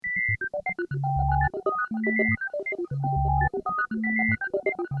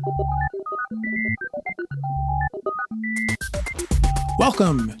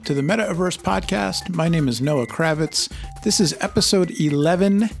Welcome to the Metaverse Podcast. My name is Noah Kravitz. This is episode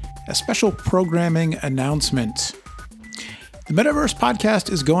 11, a special programming announcement. The Metaverse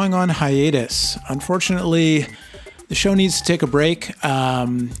Podcast is going on hiatus. Unfortunately, the show needs to take a break.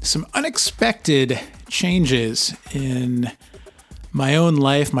 Some unexpected changes in my own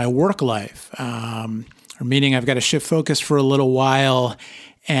life, my work life, meaning I've got to shift focus for a little while.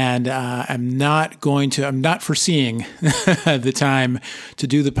 And I'm not foreseeing the time to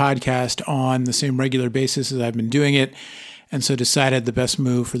do the podcast on the same regular basis as I've been doing it. And so decided the best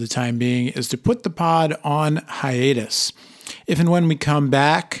move for the time being is to put the pod on hiatus. If and when we come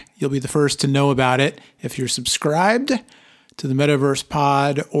back, you'll be the first to know about it. If you're subscribed to the Metaverse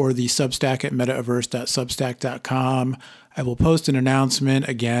Pod or the Substack at metaverse.substack.com, I will post an announcement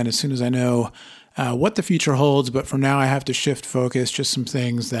again as soon as I know what the future holds, but for now I have to shift focus, just some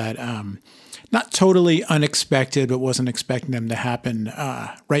things that not totally unexpected, but wasn't expecting them to happen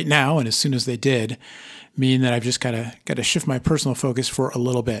right now, and as soon as they did, mean that I've just got to shift my personal focus for a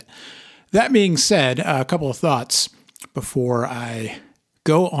little bit. That being said, a couple of thoughts before I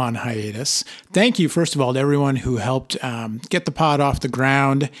go on hiatus. Thank you, first of all, to everyone who helped get the pod off the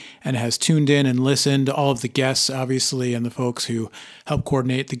ground and has tuned in and listened, all of the guests, obviously, and the folks who help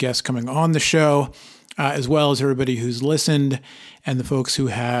coordinate the guests coming on the show, as well as everybody who's listened and the folks who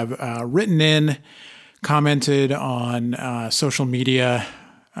have written in, commented on social media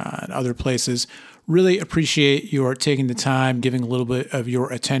and other places. Really appreciate your taking the time, giving a little bit of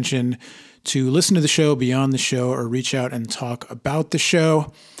your attention to listen to the show, beyond the show, or reach out and talk about the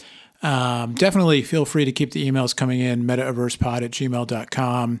show. Definitely feel free to keep the emails coming in,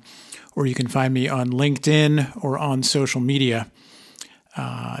 metaversepod@gmail.com, or you can find me on LinkedIn or on social media.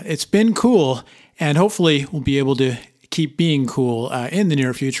 It's been cool, and hopefully we'll be able to keep being cool in the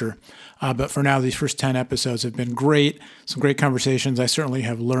near future. But for now, these first 10 episodes have been great, some great conversations. I certainly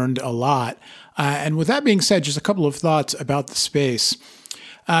have learned a lot. And with that being said, just a couple of thoughts about the space.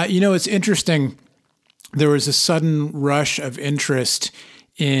 It's interesting. There was a sudden rush of interest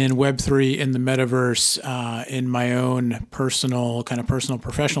in Web3, in the metaverse, in my own personal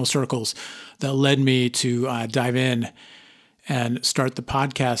professional circles that led me to dive in and start the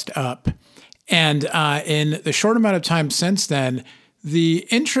podcast up. And in the short amount of time since then, the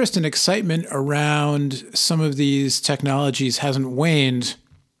interest and excitement around some of these technologies hasn't waned.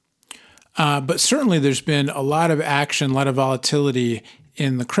 But certainly there's been a lot of action, a lot of volatility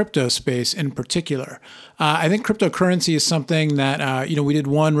in the crypto space in particular. I think cryptocurrency is something that, we did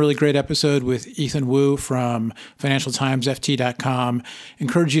one really great episode with Ethan Wu from Financial Times, FT.com.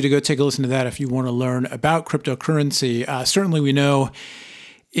 Encourage you to go take a listen to that if you want to learn about cryptocurrency. Certainly we know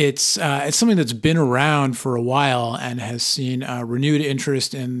it's something that's been around for a while and has seen renewed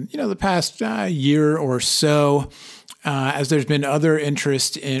interest in, the past year or so. As there's been other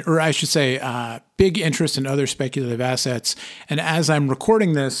interest in, or I should say, big interest in other speculative assets. And as I'm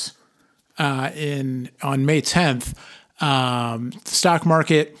recording this on May 10th, the stock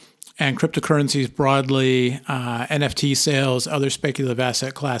market and cryptocurrencies broadly, NFT sales, other speculative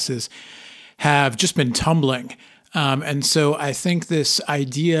asset classes have just been tumbling. And so I think this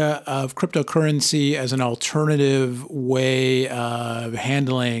idea of cryptocurrency as an alternative way of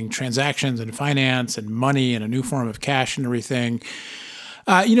handling transactions and finance and money and a new form of cash and everything,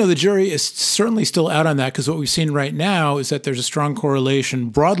 the jury is certainly still out on that, because what we've seen right now is that there's a strong correlation,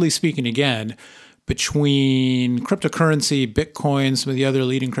 broadly speaking again, between cryptocurrency, Bitcoin, some of the other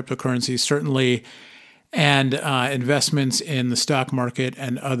leading cryptocurrencies certainly, and investments in the stock market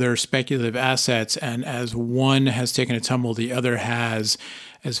and other speculative assets. And as one has taken a tumble, the other has,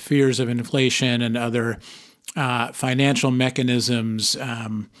 as fears of inflation and other financial mechanisms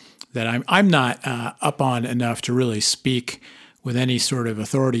that I'm not up on enough to really speak with any sort of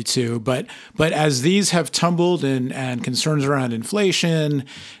authority to. But as these have tumbled and concerns around inflation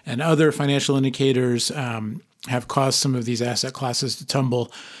and other financial indicators have caused some of these asset classes to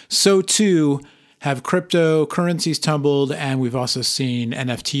tumble, so too have cryptocurrencies tumbled, and we've also seen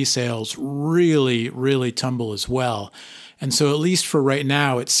NFT sales really, really tumble as well. And so at least for right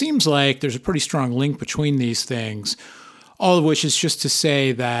now, it seems like there's a pretty strong link between these things, all of which is just to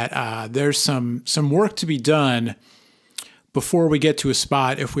say that there's some work to be done before we get to a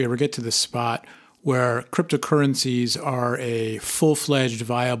spot, if we ever get to this spot, where cryptocurrencies are a full-fledged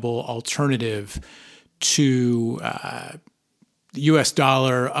viable alternative to the US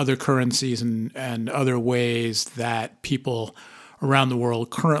dollar, other currencies, and other ways that people around the world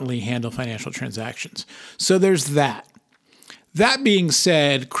currently handle financial transactions. So there's that. That being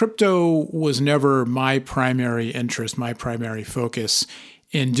said, crypto was never my primary interest, my primary focus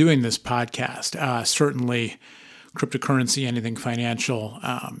in doing this podcast. Certainly, cryptocurrency, anything financial,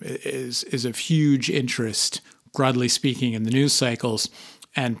 is of huge interest, broadly speaking, in the news cycles,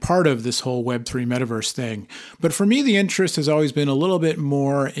 and part of this whole Web3 metaverse thing. But for me, the interest has always been a little bit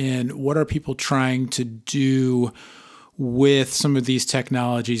more in what are people trying to do with some of these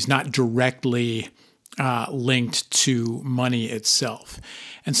technologies, not directly linked to money itself.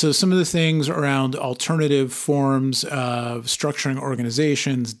 And so some of the things around alternative forms of structuring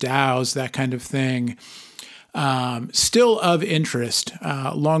organizations, DAOs, that kind of thing, still of interest.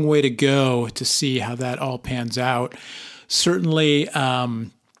 Long way to go to see how that all pans out. Certainly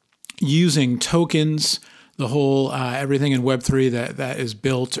using tokens, the whole everything in Web3 that is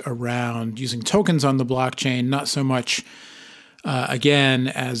built around using tokens on the blockchain, not so much again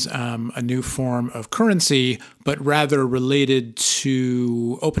as a new form of currency, but rather related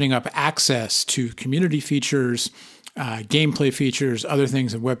to opening up access to community features, gameplay features, other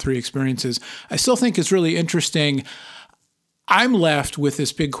things in Web3 experiences. I still think it's really interesting. I'm left with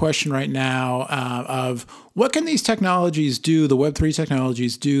this big question right now of what can these technologies do, the Web3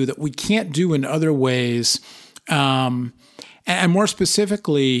 technologies do, that we can't do in other ways? And more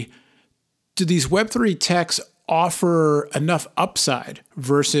specifically, do these Web3 techs offer enough upside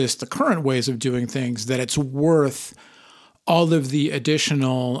versus the current ways of doing things that it's worth all of the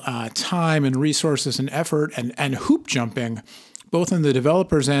additional time and resources and effort and hoop jumping, both on the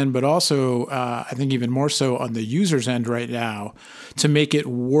developer's end, but also I think even more so on the user's end right now, to make it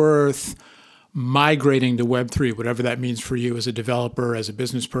worth migrating to Web3, whatever that means for you as a developer, as a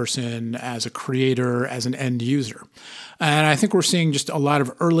business person, as a creator, as an end user. And I think we're seeing just a lot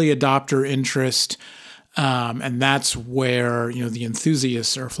of early adopter interest, and that's where the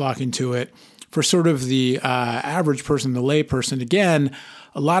enthusiasts are flocking to it. For sort of the average person, the lay person, again,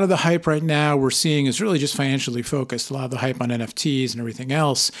 a lot of the hype right now we're seeing is really just financially focused, a lot of the hype on NFTs and everything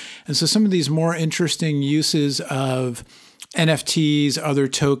else. And so some of these more interesting uses of NFTs, other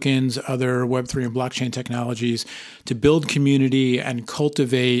tokens, other Web3 and blockchain technologies to build community and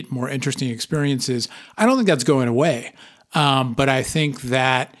cultivate more interesting experiences, I don't think that's going away. But I think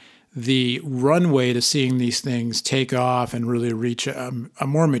that the runway to seeing these things take off and really reach a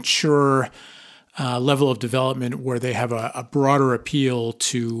more mature level of development where they have a broader appeal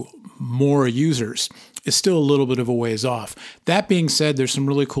to more users is still a little bit of a ways off. That being said, there's some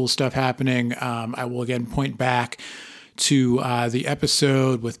really cool stuff happening. I will again point back to the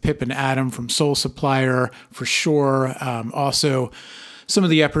episode with Pip and Adam from Soul Supplier for sure. Also, some of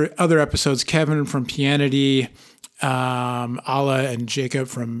the other episodes, Kevin from Pianity, Ala and Jacob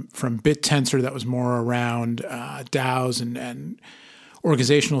from BitTensor, that was more around DAOs and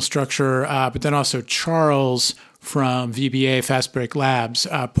organizational structure, but then also Charles from VBA Fast Break Labs,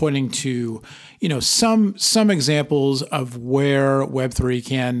 pointing to some examples of where Web3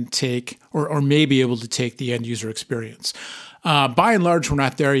 can take or may be able to take the end user experience. By and large, we're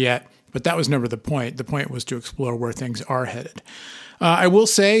not there yet, but that was never the point. The point was to explore where things are headed. I will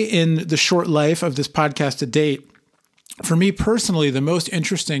say, in the short life of this podcast to date, for me personally, the most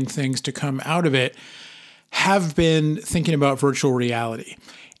interesting things to come out of it have been thinking about virtual reality.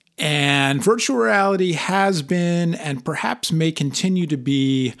 And virtual reality has been, and perhaps may continue to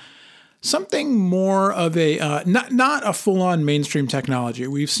be, something more of a, not a full-on mainstream technology.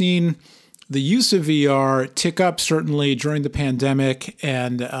 We've seen the use of VR tick up certainly during the pandemic,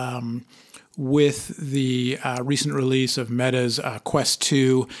 and with the recent release of Meta's Quest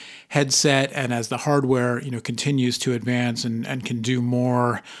 2 headset, and as the hardware continues to advance and can do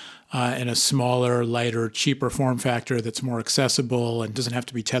more in a smaller, lighter, cheaper form factor that's more accessible and doesn't have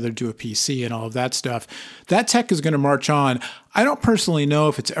to be tethered to a PC and all of that stuff, that tech is going to march on. I don't personally know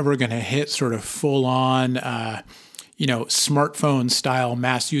if it's ever going to hit sort of full-on, smartphone-style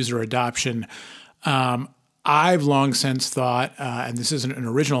mass user adoption. I've long since thought, and this isn't an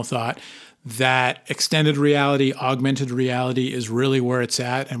original thought, that extended reality, augmented reality is really where it's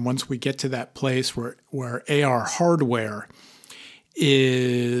at. And once we get to that place where AR hardware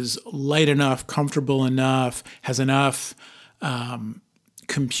is light enough, comfortable enough, has enough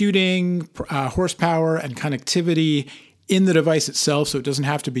computing horsepower and connectivity in the device itself, so it doesn't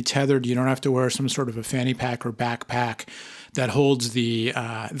have to be tethered. You don't have to wear some sort of a fanny pack or backpack that holds the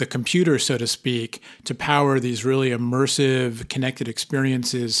computer, so to speak, to power these really immersive, connected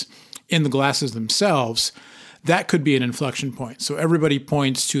experiences in the glasses themselves. That could be an inflection point. So everybody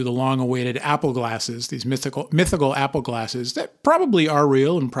points to the long-awaited Apple glasses, these mythical Apple glasses that probably are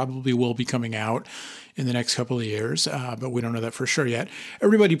real and probably will be coming out in the next couple of years, but we don't know that for sure yet.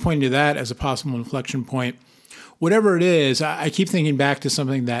 Everybody pointing to that as a possible inflection point. whatever it is, I keep thinking back to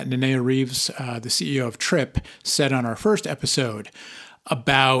something that Nanea Reeves, the CEO of Trip, said on our first episode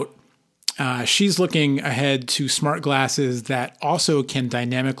about she's looking ahead to smart glasses that also can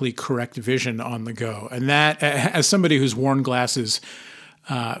dynamically correct vision on the go. And that, as somebody who's worn glasses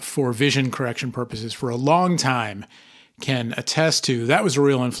for vision correction purposes for a long time, can attest to, that was a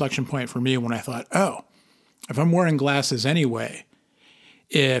real inflection point for me when I thought, oh, if I'm wearing glasses anyway,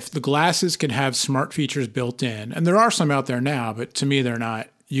 if the glasses can have smart features built in, and there are some out there now, but to me, they're not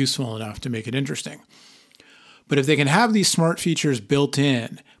useful enough to make it interesting. But if they can have these smart features built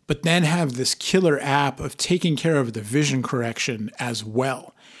in, but then have this killer app of taking care of the vision correction as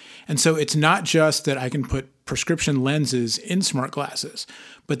well. And so it's not just that I can put prescription lenses in smart glasses,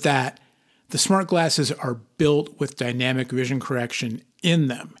 but that the smart glasses are built with dynamic vision correction in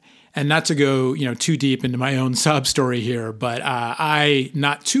them. And not to go, too deep into my own sob story here, but I,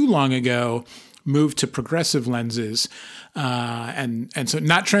 not too long ago, moved to progressive lenses. And so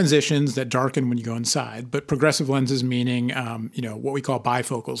not transitions that darken when you go inside, but progressive lenses meaning, what we call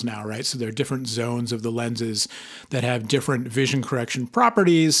bifocals now, right? So there are different zones of the lenses that have different vision correction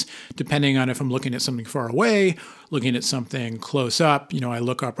properties, depending on if I'm looking at something far away, looking at something close up, I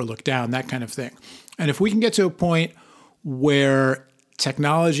look up or look down, that kind of thing. And if we can get to a point where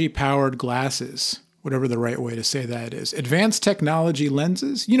technology-powered glasses, whatever the right way to say that is, advanced technology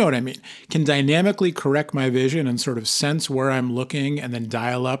lenses, you know what I mean, can dynamically correct my vision and sort of sense where I'm looking and then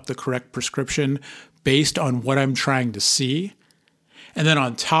dial up the correct prescription based on what I'm trying to see. And then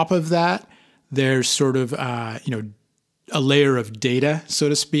on top of that, there's sort of, a layer of data, so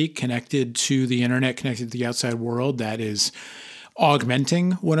to speak, connected to the internet, connected to the outside world that is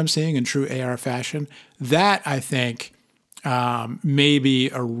augmenting what I'm seeing in true AR fashion. That, I think, may be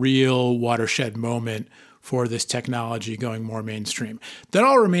a real watershed moment for this technology going more mainstream. That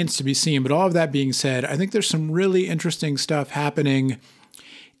all remains to be seen, but all of that being said, I think there's some really interesting stuff happening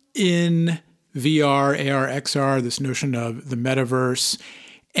in VR, AR, XR, this notion of the metaverse.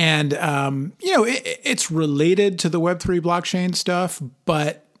 And, it's related to the Web3 blockchain stuff,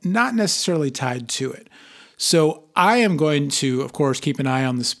 but not necessarily tied to it. So I am going to, of course, keep an eye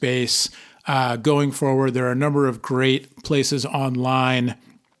on the space. Going forward, there are a number of great places online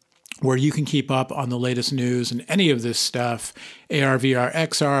where you can keep up on the latest news and any of this stuff, AR, VR,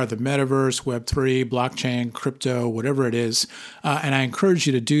 XR, the metaverse, Web3, blockchain, crypto, whatever it is. And I encourage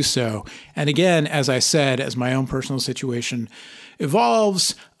you to do so. And again, as I said, as my own personal situation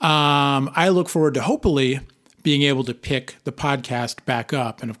evolves, I look forward to hopefully being able to pick the podcast back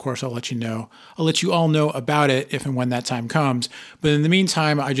up. And of course, I'll let you all know about it if and when that time comes. But in the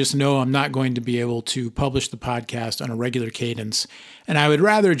meantime, I just know I'm not going to be able to publish the podcast on a regular cadence. And I would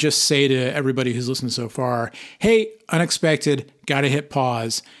rather just say to everybody who's listened so far, hey, unexpected, got to hit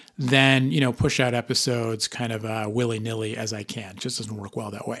pause, than, push out episodes kind of willy-nilly as I can. It just doesn't work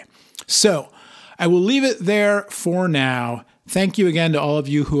well that way. So I will leave it there for now. Thank you again to all of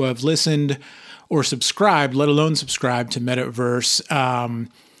you who have listened or subscribed, let alone subscribe to Metaverse.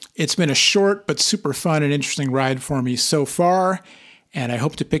 It's been a short but super fun and interesting ride for me so far, and I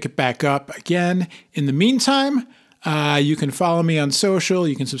hope to pick it back up again. In the meantime, you can follow me on social.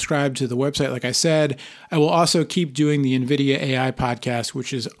 You can subscribe to the website, like I said. I will also keep doing the NVIDIA AI podcast,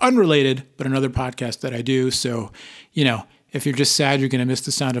 which is unrelated, but another podcast that I do. So, if you're just sad you're going to miss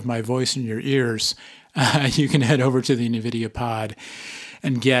the sound of my voice in your ears, you can head over to the NVIDIA pod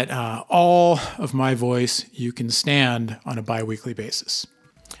and get all of my voice you can stand on a bi-weekly basis.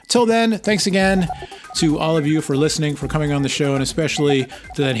 Till then, thanks again to all of you for listening, for coming on the show, and especially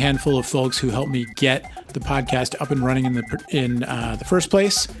to that handful of folks who helped me get the podcast up and running in the first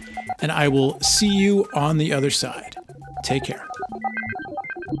place. And I will see you on the other side. Take care.